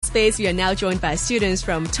Space, we are now joined by students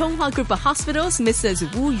from Tonghua Group of Hospitals,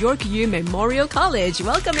 Mrs. Wu York Yu Memorial College.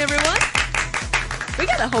 Welcome, everyone. We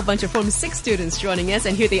got a whole bunch of Form 6 students joining us,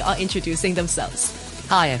 and here they are introducing themselves.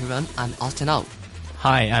 Hi everyone, I'm Austin O.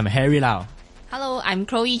 Hi, I'm Harry Lau. Hello, I'm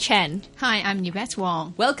Chloe Chen. Hi, I'm Yvette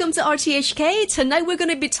Wong. Welcome to RTHK. Tonight we're going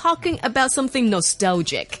to be talking about something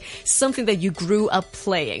nostalgic, something that you grew up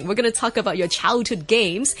playing. We're going to talk about your childhood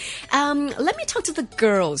games. Let me talk to the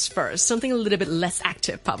girls first, something a little bit less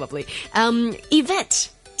active probably. Yvette,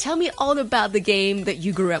 tell me all about the game that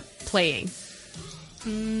you grew up playing.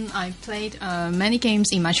 I played many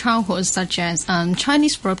games in my childhood, such as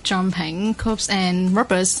Chinese rope jumping, coops and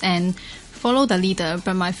rubbers, and follow the leader.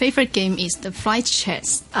 But my favorite game is the flight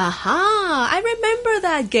chess. Aha! I remember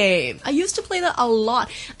that game. I used to play that a lot.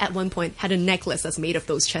 At one point, had a necklace that's made of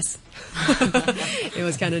those chess. It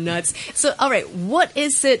was kind of nuts. So, all right, what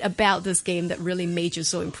is it about this game that really made you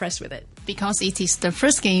so impressed with it? Because it is the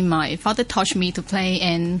first game my father taught me to play,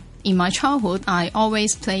 and in my childhood, I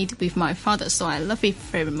always played with my father, so I love it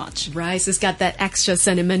very much. Right, so it's got that extra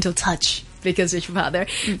sentimental touch because it's your father.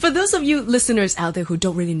 For those of you listeners out there who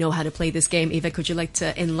don't really know how to play this game, Eva, could you like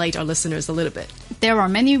to enlighten our listeners a little bit? There are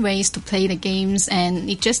many ways to play the games, and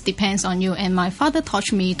it just depends on you. And my father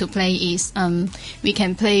taught me to play is we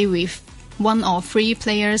can play with 1 or 3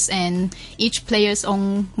 players, and each player's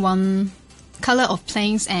own one color of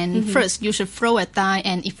planes, and first you should throw a die,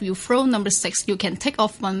 and if you throw number 6, you can take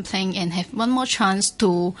off 1 plane and have 1 more chance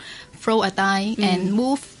to throw a die and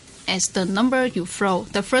move as the number you throw.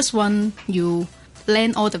 The first one, you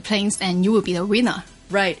land all the planes and you will be the winner.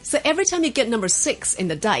 Right, so every time you get number 6 in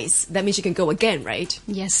the dice, that means you can go again, right?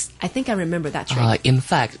 Yes. I think I remember that trick. In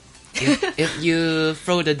fact, if you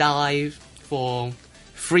throw the die for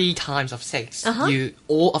 3 times of 6,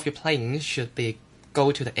 all of your planes should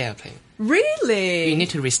go to the airplane. Really? You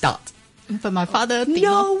need to restart. But my father did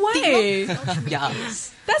No not, way!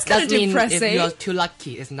 Yes. That's kind of depressing. If you're too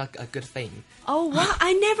lucky, it's not a good thing. Oh, wow,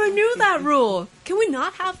 I never knew that rule. Can we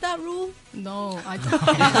not have that rule? No, I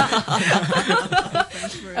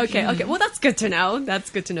don't. Okay, well, that's good to know.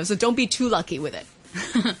 That's good to know. So don't be too lucky with it.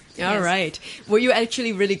 All right. Were you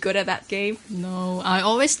actually really good at that game? No, I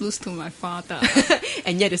always lose to my father.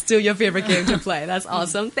 And yet it's still your favorite game to play. That's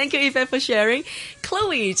awesome. Thank you, Yvette, for sharing.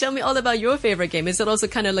 Chloe, tell me all about your favorite game. Is it also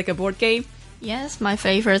kind of like a board game? Yes, my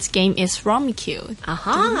favorite game is Rummikub.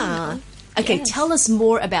 Aha. Okay, Yes. tell us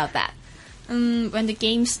more about that. When the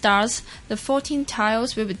game starts, the 14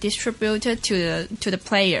 tiles will be distributed to the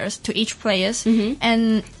players, to each players,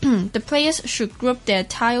 and the players should group their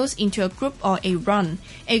tiles into a group or a run.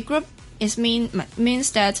 A group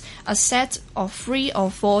means that a set of 3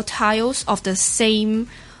 or 4 tiles of the same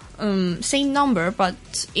number but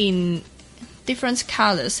in different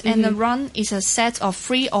colors, and a run is a set of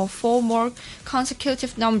 3 or 4 more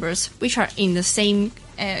consecutive numbers which are in the same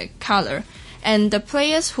color. And the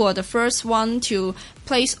players who are the first one to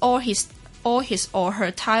place all his or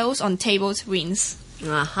her tiles on tables wins.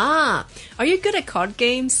 Aha. Are you good at card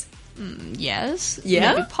games? Yes.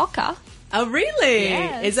 Yeah? Maybe poker. Oh, really?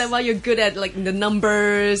 Yes. Is that why you're good at like the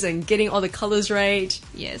numbers and getting all the colors right?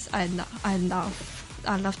 Yes, I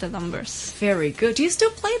love the numbers. Very good. Do you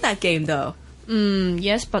still play that game though?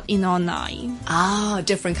 Yes, but in online. Ah,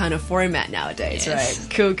 different kind of format nowadays, Yes.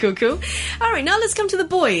 right? Cool. All right, now let's come to the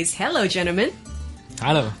boys. Hello, gentlemen.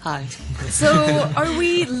 Hello. Hi. So, are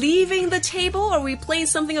we leaving the table? Are we playing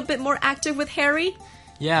something a bit more active with Harry?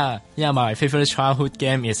 Yeah, my favorite childhood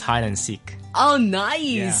game is hide and seek. Oh,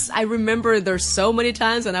 nice. Yeah. I remember there's so many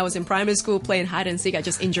times when I was in primary school playing hide and seek, I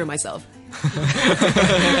just injure myself.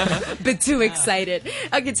 Bit too excited.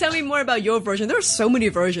 Okay, tell me more about your version. There are so many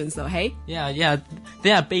versions though, hey? Yeah.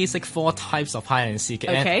 There are basic 4 types of hide and seek.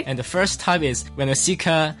 Okay. And the first type is when the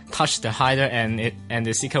seeker touches the hider and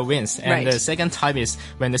the seeker wins. And Right. the second type is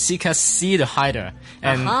when the seeker see the hider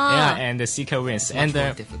and Aha. and the seeker wins. Much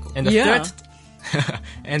more difficult. And the Yeah. third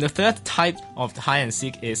and the third type of the hide and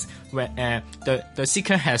seek is when the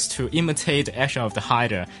seeker has to imitate the action of the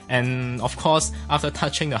hider, and of course, after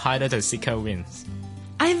touching the hider, the seeker wins.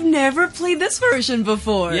 I've never played this version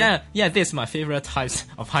before. Yeah, this is my favorite types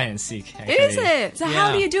of hide and seek. Actually. Is it? So how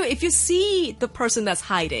Yeah. do you do it? If you see the person that's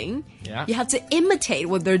hiding, Yeah. you have to imitate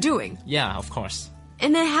what they're doing. Yeah, of course.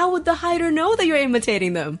 And then how would the hider know that you're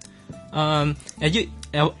imitating them?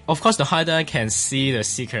 Of course, the hider can see the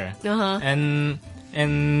seeker, Uh-huh.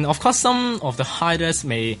 and of course, some of the hiders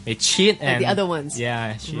may cheat, and the other ones.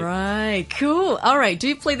 Yeah, cheat. Right, cool. All right, do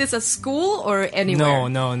you play this at school or anywhere?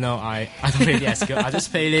 No, I don't play it at school. I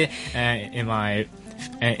just play it in my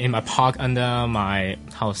in my park under my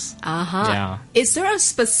house. Yeah. Is there a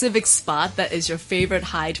specific spot that is your favorite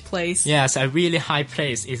hide place? Yes, a really high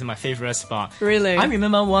place is my favorite spot. Really? I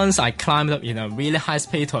remember once I climbed up in a really high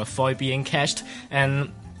space to avoid being catched,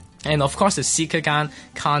 and of course the seeker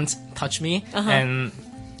can't touch me, and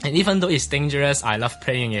even though it's dangerous, I love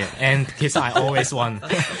playing it, and because I always won.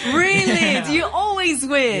 Really? Do you always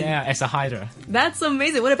win? Yeah, as a hider. That's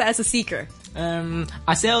amazing. What about as a seeker?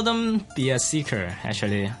 I seldom be a seeker,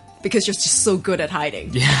 actually. Because you're just so good at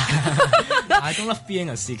hiding. Yeah. I don't love being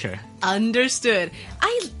a seeker. Understood.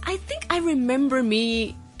 I think I remember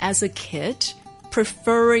me as a kid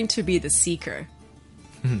preferring to be the seeker.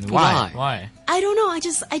 Why? I don't know. I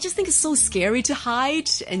just think it's so scary to hide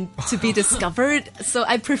and to be discovered. So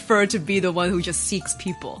I prefer to be the one who just seeks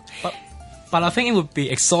people. But I think it would be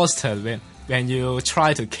exhausted when you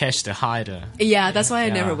try to catch the hider. Yeah, that's why I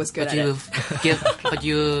never was good But at it. but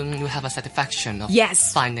you have a satisfaction of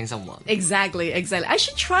Yes. finding someone. Exactly. I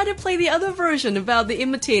should try to play the other version about the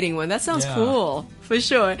imitating one. That sounds cool. For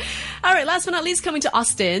sure. All right, last but not least, coming to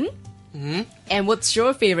Austin. And what's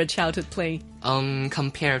your favorite childhood play?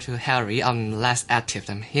 Compared to Harry, I'm less active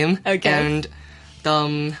than him. Okay. And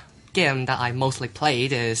the game that I mostly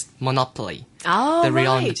played is Monopoly. Oh, the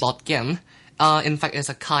Rion right. board game. In fact, it's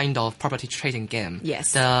a kind of property trading game.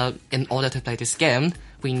 Yes. In order to play this game,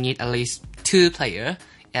 we need at least 2 players,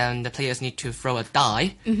 and the players need to throw a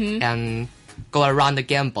die and go around the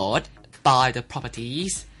game board, buy the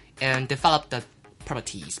properties, and develop the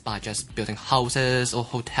properties by just building houses or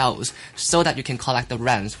hotels so that you can collect the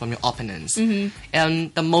rents from your opponents.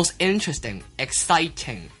 And the most interesting,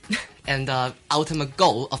 exciting, and the ultimate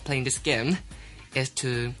goal of playing this game is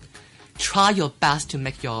to try your best to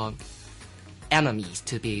make your enemies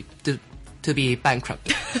to be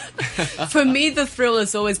bankrupt. For me, the thrill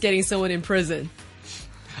is always getting someone in prison.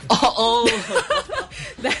 But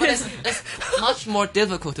it's much more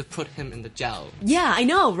difficult to put him in the jail. Yeah, I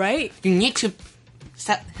know, right? You need to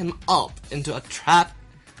set him up into a trap,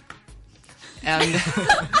 and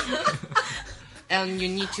and you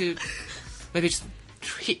need to maybe just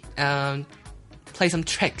play some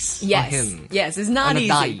tricks on him. Yes, it's not on the easy.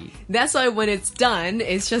 die. That's why when it's done,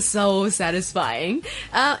 it's just so satisfying.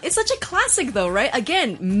 It's such a classic though, right?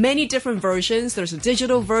 Again, many different versions. There's a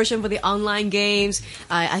digital version for the online games.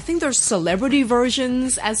 I think there's celebrity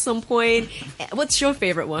versions at some point. What's your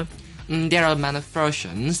favorite one? There are many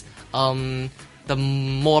versions. The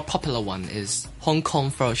more popular one is Hong Kong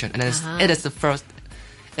version, and it is the first.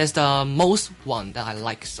 It's the most one that I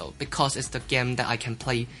like, so because it's the game that I can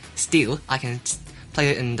play still. I can play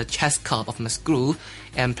it in the chess club of my school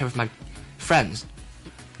and play with my friends,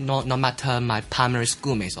 no matter my primary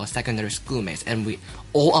schoolmates or secondary schoolmates, and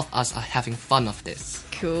all of us are having fun of this.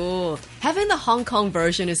 Cool. Having the Hong Kong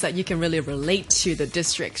version is that you can really relate to the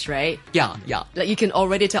districts, right? Yeah. Like you can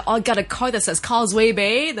already tell, I got a card that says Causeway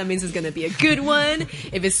Bay, that means it's going to be a good one.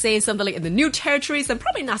 If it's saying something like in the New Territories, then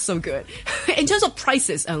probably not so good. In terms of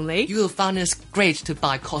prices only. You will find it's great to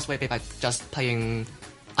buy Causeway Bay by just paying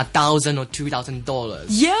 $1,000 or $2,000.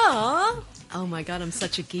 Yeah. Oh my god, I'm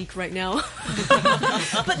such a geek right now.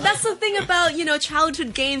 But that's the thing about,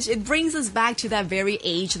 childhood games. It brings us back to that very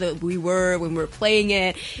age that we were when we were playing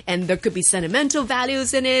it. And there could be sentimental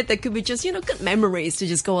values in it. There could be just, good memories to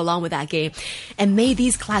just go along with that game. And may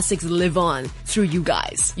these classics live on through you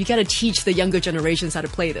guys. You gotta teach the younger generations how to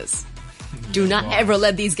play this. Do not ever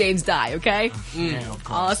let these games die, okay? Yeah, of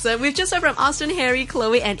course. Awesome. We've just heard from Austin, Harry,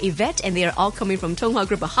 Chloe, and Yvette, and they are all coming from Tonghua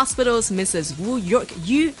Group of Hospitals, Mrs. Wu York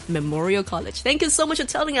Yu Memorial College. Thank you so much for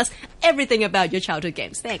telling us everything about your childhood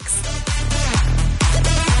games. Thanks.